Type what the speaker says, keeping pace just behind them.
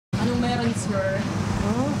sir.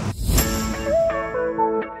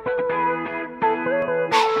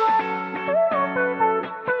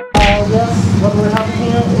 Yes, what we're having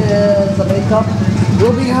here is a makeup.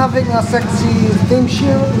 We'll be having a sexy theme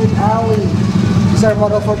shoot with Ali. She's our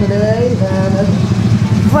model for today, and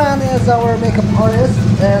Fran is our makeup artist.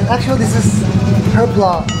 And actually, this is her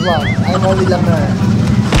vlog. I'm only Lamer.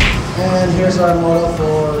 And here's our model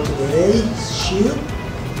for today's shoot.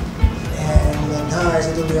 And guys,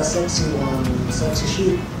 it will be a sexy one, sexy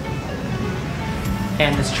shoot.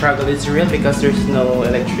 And the struggle is real because there's no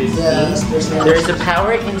electricity. Yes, there's a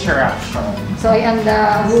power interruption. So ayan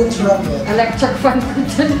electric fan ko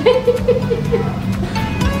today.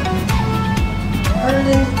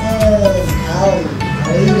 Morning and Ali.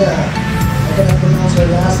 Aida. I cannot pronounce her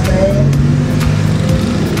last name.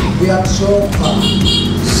 We have Shoka.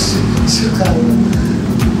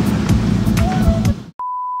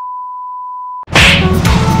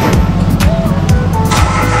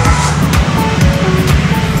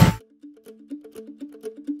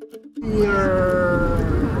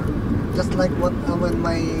 You're just like what when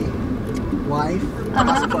my wife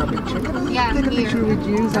asked for a picture. Can I take a picture with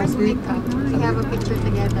you? We have a picture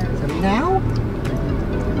together. Now?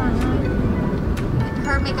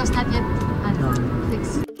 Her makeup's not yet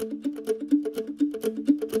fixed.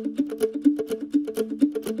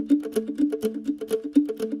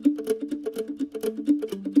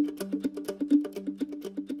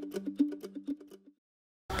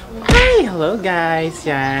 Hello guys,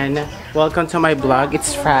 yan. Welcome to my vlog.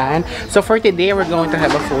 It's Fran. So for today, we're going to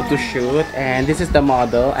have a photo shoot, and this is the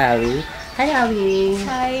model, Ali. Hi, Ali.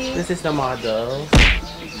 Hi. This is the model.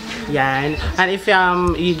 Yan. And if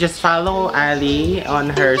you just follow Ali on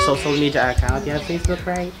her social media account, you have Facebook,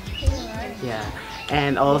 right? Yeah.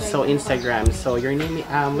 And also Instagram. So your name,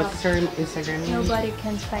 what's your Instagram name? Nobody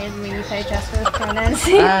can find me if I just will pronounce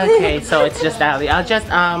it. Okay, so it's just Ali. I'll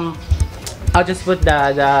just put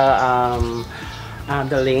the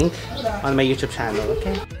link on my YouTube channel,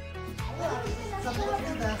 okay?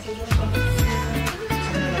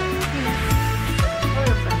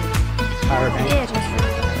 Power bank.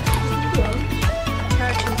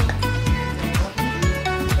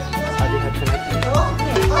 How do you have connected?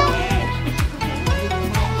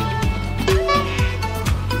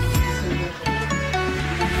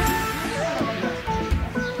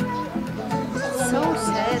 So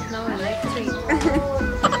sad, no electric.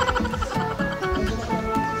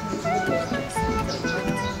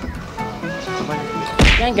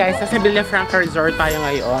 Yan guys, nasa Villafranca Resort tayo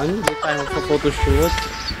ngayon. Dito tayo magpo-photoshoot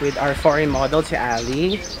with our foreign model, si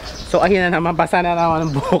Ali. So ayun na naman, basa na naman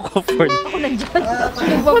ang buhok ko for Ako nandyan.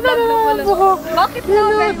 Bakit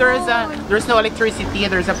na? There's no electricity,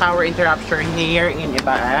 there's a power interruption here in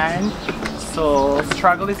Ibaan. So,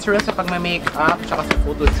 struggle is real sa pagma-makeup, tsaka sa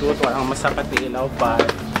photoshoot, walang masapat na ilaw, but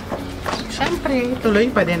syempre,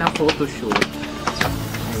 tuloy pa din ang photoshoot.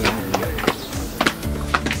 Ayan.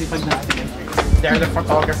 Sipag natin. They're the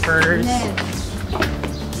photographers.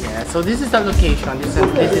 Yeah, so this is the location. This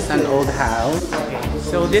is an old house. Okay.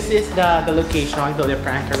 So this is the location,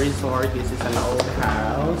 Villafranca Resort. This is an old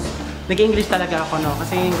house. Nag-English talaga ako, no?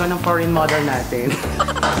 Kasi yung ganong foreign model natin.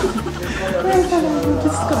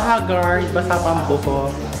 Just ko haggard, basa pa ang buko.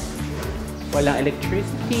 Walang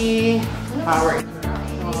electricity, power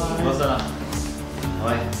interruption. Basta na.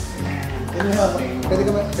 Okay.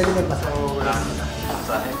 Pwede magbasa. Wala na.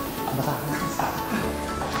 Basahin.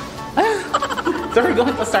 So we're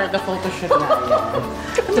going to start the photo shoot na.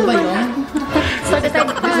 Ano ba yun? So This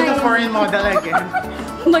is the foreign model again.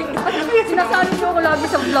 Oh my God! Sinasali mo ako lagi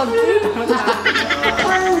sa vlog.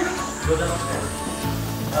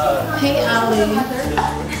 Hey, Ali.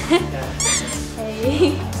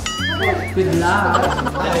 Hey. Good luck.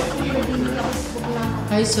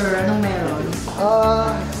 Hi, sir. Anong meron?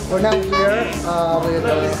 We're now here with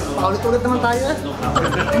paulit-ulit naman tayo.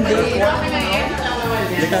 Hindi.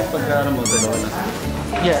 Hindi ka pagkara mo, dalawa na.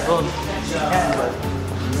 Yeah, well,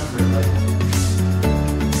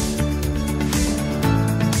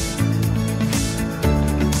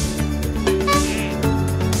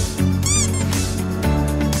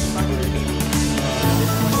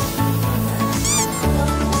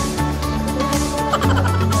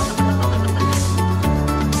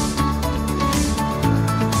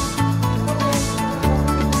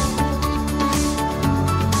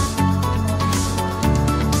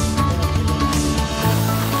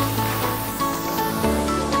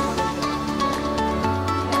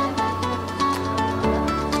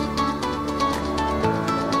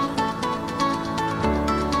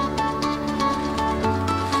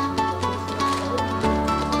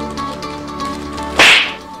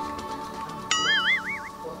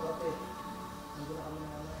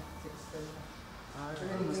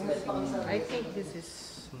 I think this is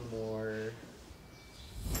more...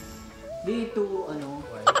 Dito, ano?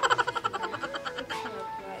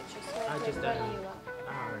 Just that.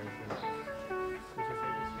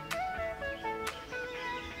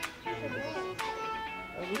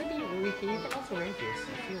 We can also wear this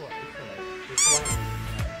if you want. This one.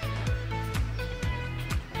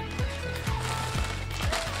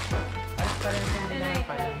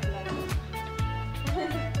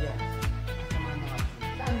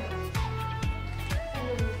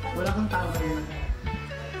 Wala kang tawag na.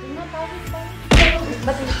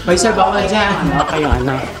 May sir, baka dyan. Okay yung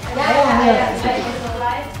ano.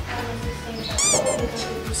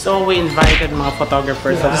 So we invited mga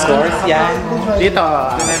photographers of course. Yan. Dito.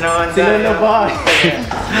 Si Lolo Boy.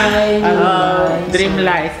 Hi, Dream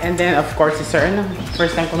Lights. And then of course si Sir. Ano?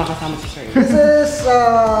 First time ko nakasama si Sir. This is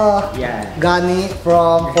Yan. Gani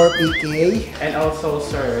from 4PK. And also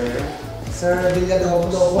Sir. Sir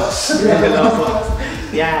Villalobos.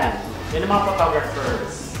 Yan. Yan ang mga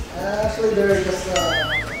photographers. Actually, they're just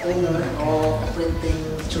owner of printing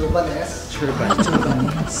Churbanes.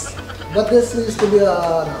 Churbanes. But this used to be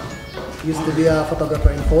a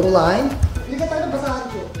photographer in photo line. Hindi ka tayo nabasahan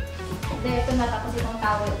ko. Hindi, ito na. Tapos itong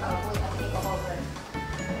towel at i-cover.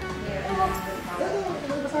 Here, and then the towel.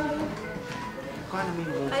 Kung ano may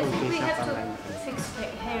buong I think we suitcase na have to pangalan. fix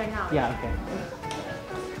hair now. Yeah, okay.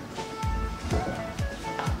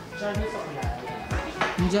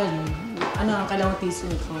 Diyan. Ano, kailangan tissue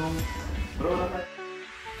from...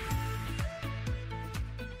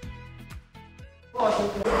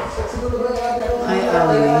 Hi,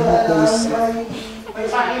 Ali. Please.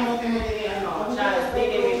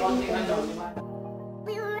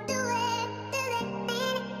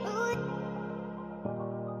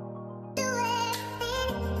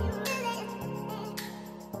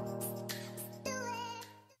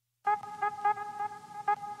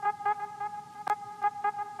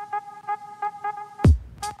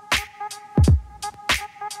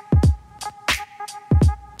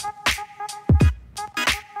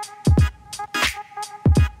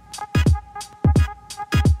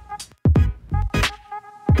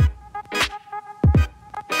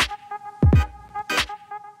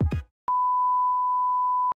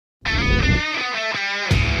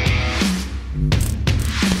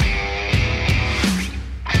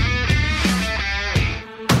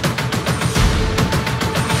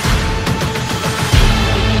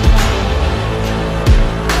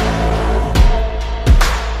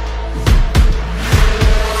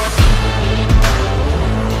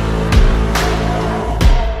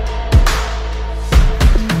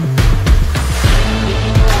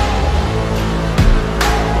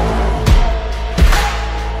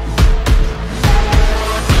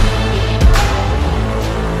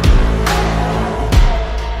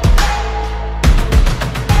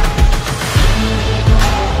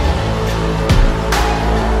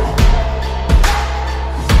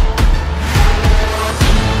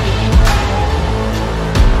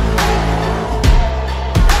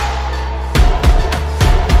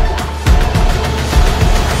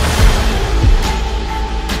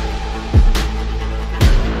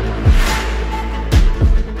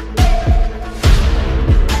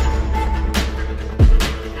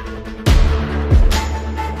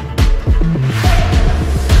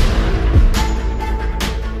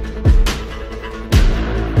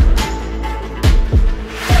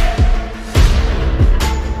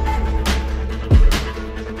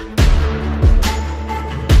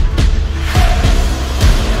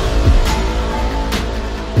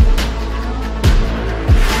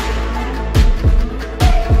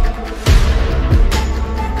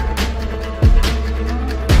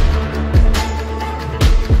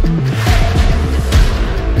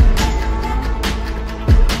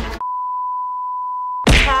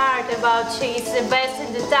 About she is the best in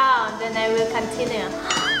the town, then I will continue.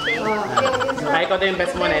 Okay? Ay, ikaw din yung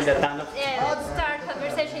best mo na in the town of... Yeah, let's start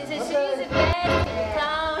conversation. She is the best in the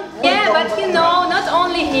town. Yeah, but you know, not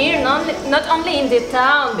only here, not only in the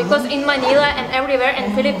town, because in Manila and everywhere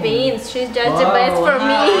in Philippines, she's just the best for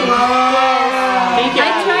me. Yes. Thank you, I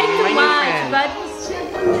Ali, tried too my new much, friend. but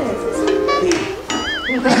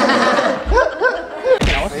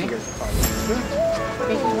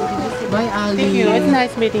Bye, Ali. Thank you. It's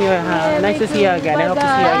nice meeting you. Nice to see you again. I hope to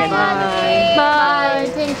see you again. bye. Bye.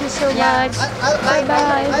 Thank you so much.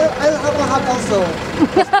 Bye-bye. I'll have a hug also.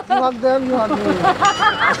 You hug them, you hug me.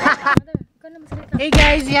 Hey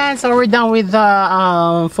guys, yan. So we're done with the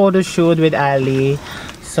photo shoot with Ali.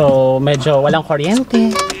 So medyo walang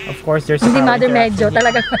kuryente. Of course, there's Hindi power mother interruption. medyo,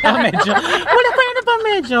 talaga. Medyo. Wala pa yan pa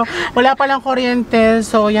medyo. Wala pa lang kuryente.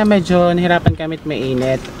 So yeah, medyo nahirapan kami at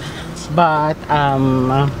mainit. But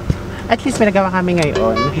at least may nagawa kami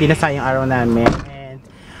ngayon. Hindi na sayang araw namin.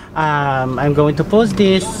 I'm going to post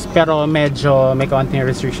this pero medyo may konting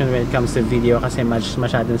restriction when it comes to video kasi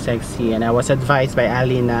masyadong sexy, and I was advised by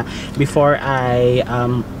Ali na before I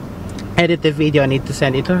edit the video, I need to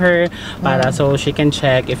send it to her para so she can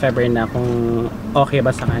check if ever na kung okay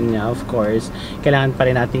ba sa kanya. Of course, kailangan pa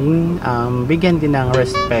rin nating bigyan din ng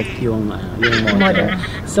respect yung model.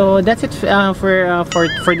 So that's it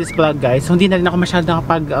for this vlog, guys. So, hindi na rin ako masyadong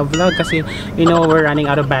nakapag-vlog kasi you know we're running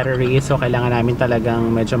out of battery, so kailangan namin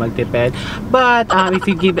talagang medyo magtipid. But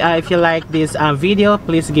if you like this video,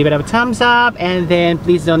 please give it a thumbs up, and then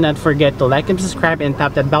please do not forget to like and subscribe and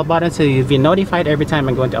tap that bell button so you'll be notified every time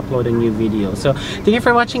I'm going to upload a new video. So thank you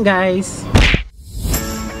for watching, guys.